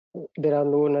 There are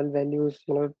no null values.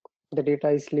 The data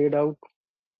is laid out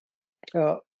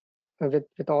uh,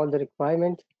 with all the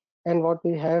requirements. And what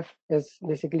we have is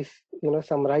basically,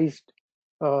 summarized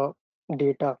uh,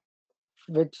 data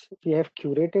which we have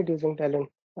curated using Talend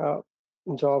uh,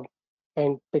 job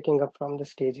and picking up from the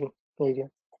staging area.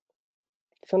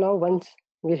 So now once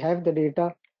we have the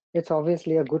data, it's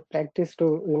obviously a good practice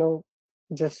to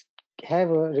just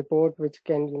have a report which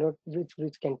can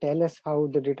which can tell us how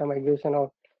the data migration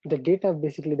or the data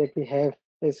basically that we have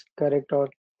is correct, or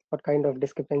what kind of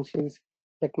discrepancies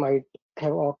that might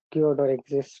have occurred or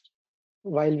exist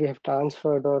while we have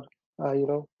transferred, or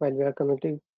while we are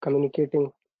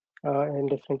communicating in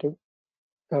different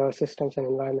systems and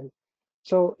environment.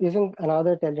 So using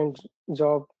another Talend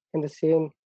job in the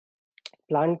same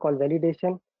plan called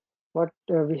validation, what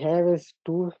we have is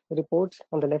two reports.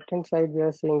 On the left hand side, we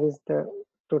are seeing is the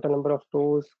total number of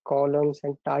rows, columns,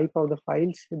 and type of the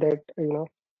files that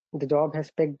the job has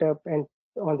picked up, and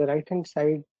on the right hand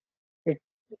side, it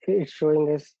it's showing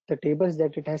us the tables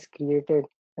that it has created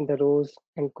and the rows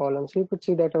and columns. So you could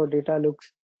see that our data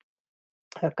looks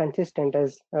consistent,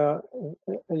 as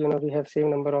we have same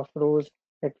number of rows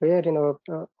that were in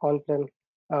our on-prem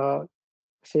uh,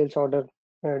 sales order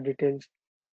details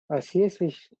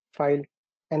CSV file,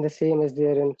 and the same is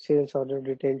there in sales order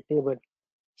detail table.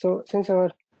 So since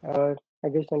our uh,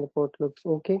 migration report looks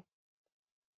okay,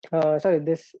 sorry,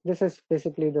 this is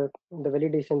basically the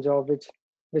validation job,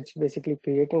 which basically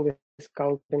creating this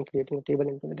count and creating a table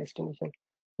into the destination.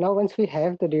 Now once we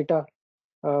have the data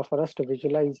for us to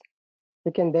visualize,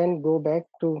 we can then go back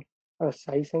to a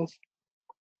Sisense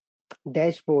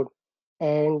dashboard.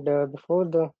 And before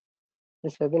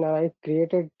this webinar, I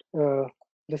created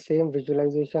the same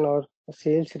visualization or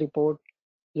sales report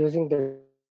using the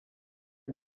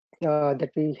data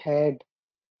that we had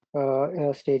in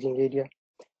our staging area.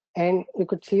 And we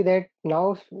could see that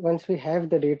now once we have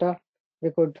the data,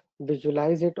 we could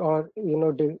visualize it, or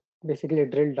basically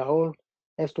drill down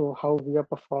as to how we are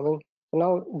performing. So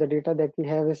now the data that we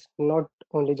have is not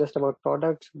only just about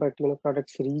products, but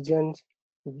products regions,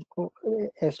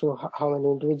 as to how many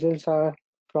individuals are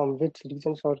from which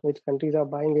regions or which countries are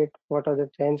buying it, what are the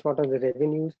trends, what are the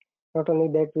revenues. Not only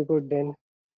that, we could then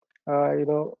uh, you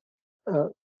know uh,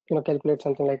 calculate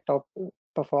something like top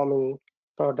performing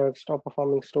products, top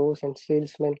performing stores and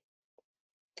salesmen.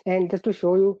 And just to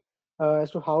show you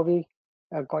as to how we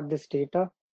got this data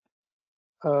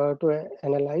to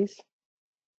analyze.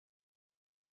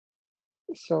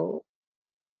 So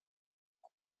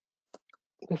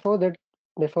before that,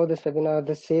 before this webinar,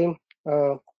 the same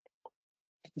uh,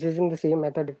 using the same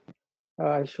method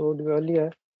I showed you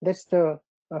earlier. That's the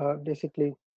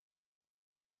basically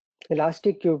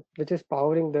Elastic Cube, which is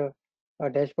powering the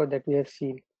dashboard that we have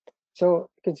seen. So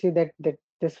you can see that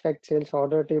this fact sales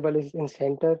order table is in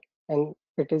center, and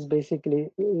it is basically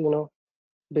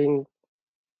being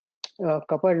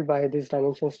coupled by this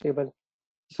dimensions table.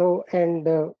 So and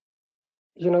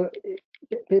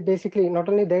basically not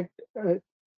only that,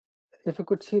 if you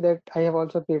could see that I have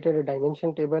also created a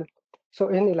dimension table. So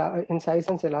in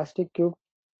Sisense Elastic Cube,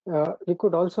 we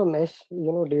could also mesh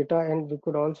data, and we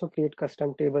could also create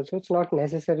custom tables. So it's not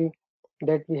necessary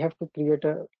that we have to create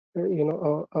a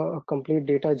complete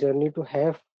data journey to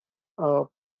have uh,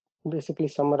 basically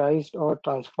summarized or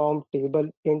transformed table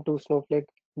into Snowflake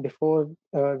before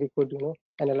we could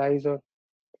analyze or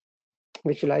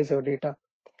visualize our data.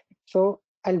 So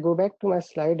I'll go back to my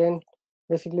slide, and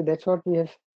basically that's what we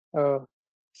have uh,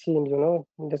 seen.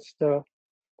 That's the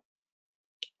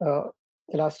uh,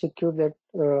 Elastic Cube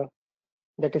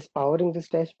that is powering this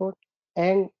dashboard.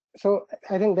 And so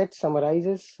I think that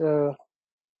summarizes the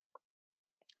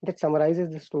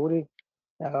story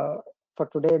uh, for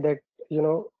today. That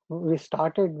we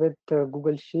started with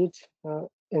Google Sheets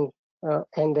and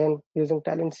then using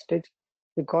Talent Stitch,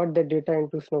 we got the data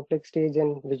into Snowflake stage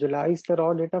and visualized the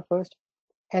raw data first,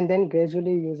 and then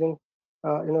gradually using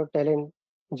Talent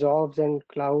jobs and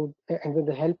cloud, and with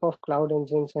the help of cloud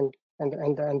engines and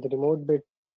the remote bit,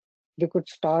 we could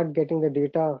start getting the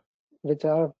data which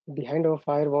are behind our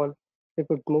firewall. We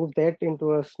could move that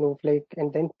into a Snowflake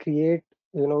and then create,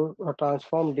 a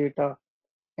transform data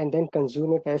and then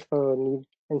consume it as per our need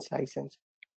and size sense.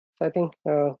 So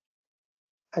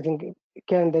I think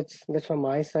Ken, that's from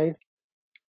my side.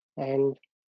 And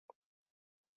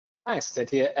Thanks,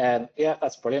 Cynthia. Yeah,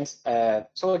 that's brilliant.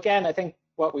 So again, I think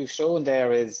what we've shown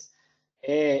there is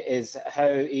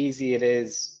how easy it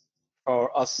is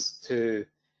for us to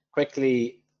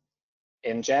quickly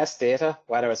ingest data,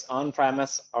 whether it's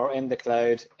on-premise or in the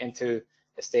cloud, into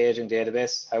a staging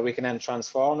database, how we can then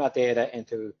transform that data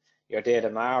into your data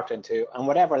mart, and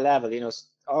whatever level,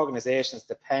 organizations,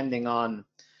 depending on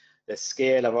the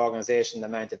scale of organization, the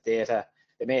amount of data,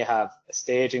 they may have a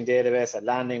staging database, a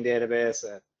landing database,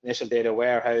 an initial data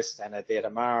warehouse, and a data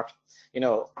mart.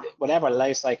 Whatever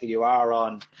life cycle you are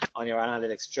on your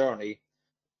analytics journey,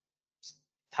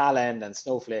 Talend and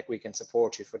Snowflake, we can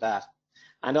support you for that.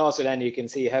 And also then you can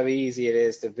see how easy it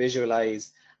is to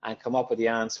visualize and come up with the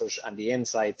answers and the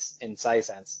insights in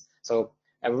Sisense. So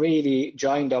a really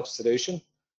joined up solution.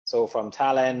 So from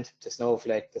Talend to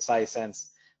Snowflake to Sisense,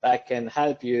 that can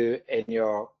help you in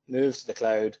your move to the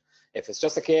cloud. If it's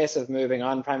just a case of moving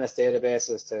on-premise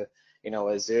databases to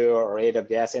Azure or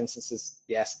AWS instances,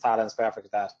 yes, Talend's perfect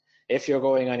at that. If you're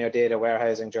going on your data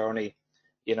warehousing journey,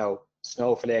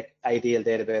 Snowflake, ideal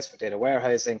database for data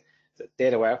warehousing,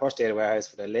 first data warehouse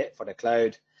for the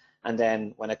cloud, and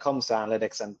then when it comes to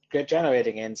analytics and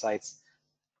generating insights,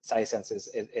 Sisense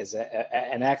is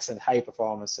an excellent high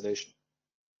performance solution.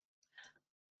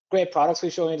 Great products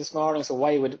we've shown you this morning. So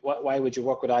why would you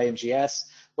work with IMGS?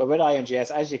 Well, with IMGS,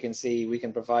 as you can see, we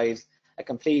can provide a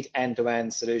complete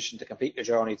end-to-end solution to complete your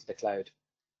journey to the cloud.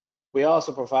 We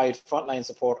also provide frontline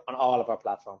support on all of our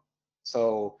platform.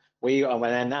 So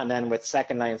and then with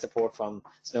second line support from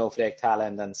Snowflake,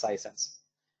 Talend, and Sisense.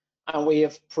 And we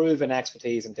have proven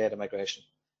expertise in data migration.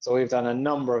 So we've done a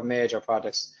number of major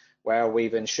projects where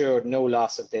we've ensured no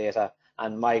loss of data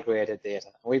and migrated data.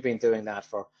 We've been doing that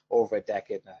for over a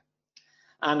decade now.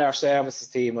 And our services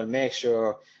team will make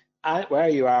sure where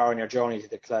you are on your journey to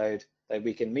the cloud that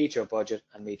we can meet your budget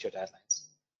and meet your deadlines.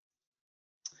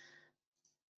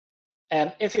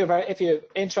 If you're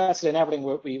interested in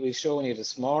everything we've shown you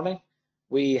this morning,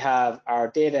 we have our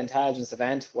data intelligence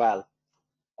event. Well,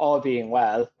 all being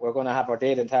well, we're going to have our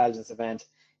data intelligence event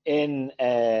in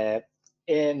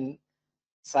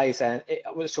Sisense.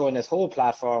 We're showing this whole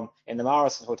platform in the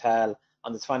Morrison Hotel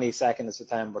on the 22nd of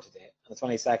September today. On the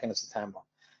 22nd of September,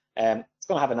 it's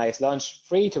going to have a nice lunch,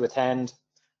 free to attend.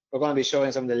 We're going to be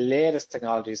showing some of the latest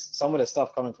technologies, some of the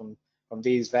stuff coming from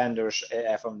these vendors,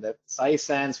 from the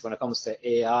Sisense when it comes to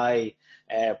AI,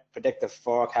 predictive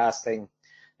forecasting,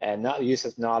 not use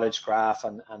of knowledge graph,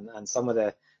 and some of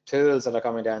the tools that are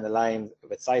coming down the line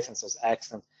with Sisense is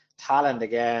excellent. Talend,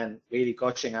 again, really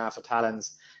gushing after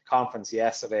Talend's conference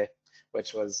yesterday,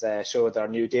 which was showed our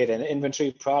new data and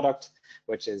inventory product,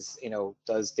 which is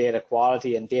does data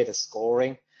quality and data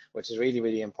scoring, which is really,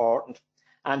 really important.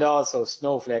 And also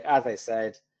Snowflake, as I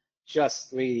said,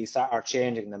 just really are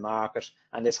changing the market,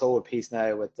 and this whole piece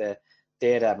now with the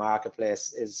data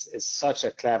marketplace is such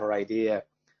a clever idea.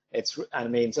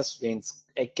 Just means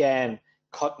again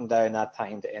cutting down that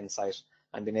time to insight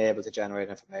and being able to generate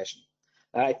information.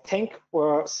 I think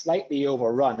we're slightly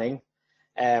overrunning.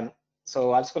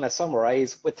 So I'm just going to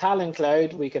summarize. With Talend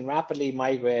Cloud, we can rapidly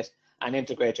migrate and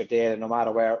integrate your data no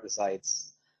matter where it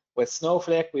resides. With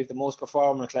Snowflake, we have the most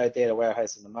performant cloud data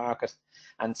warehouse in the market,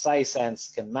 and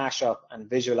Sisense can mash up and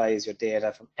visualize your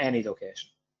data from any location.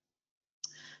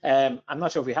 I'm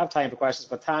not sure if we have time for questions,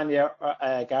 but Tanya,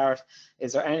 Garrett,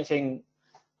 is there anything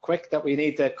quick that we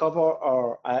need to cover,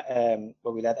 or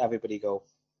will we let everybody go?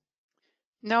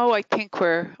 No, I think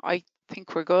we're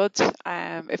good.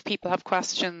 If people have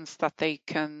questions, that they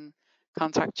can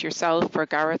contact yourself or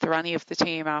Gareth or any of the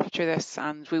team after this,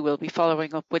 and we will be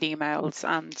following up with emails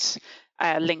and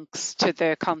links to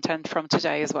the content from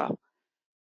today as well.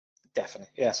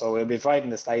 Definitely, yeah. So we'll be providing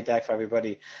the slide deck for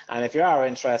everybody, and if you are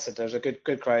interested, there's a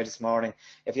good crowd this morning.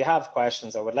 If you have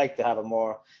questions or would like to have a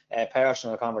more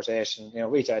personal conversation,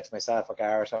 reach out to myself or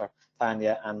Garrett or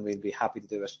Tanya, and we'll be happy to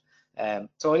do it.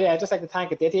 So yeah, I'd just like to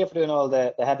thank Aditya for doing all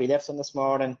the heavy lifting this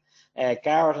morning.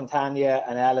 Garrett and Tanya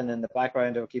and Ellen in the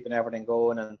background are keeping everything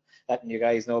going and letting you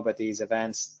guys know about these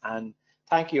events. And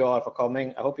thank you all for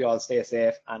coming. I hope you all stay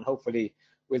safe, and hopefully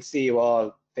we'll see you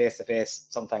all face to face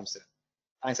sometime soon.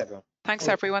 Thanks, everyone. Thanks,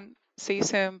 everyone. See you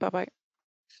soon. Bye-bye.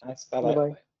 Thanks.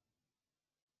 Bye-bye.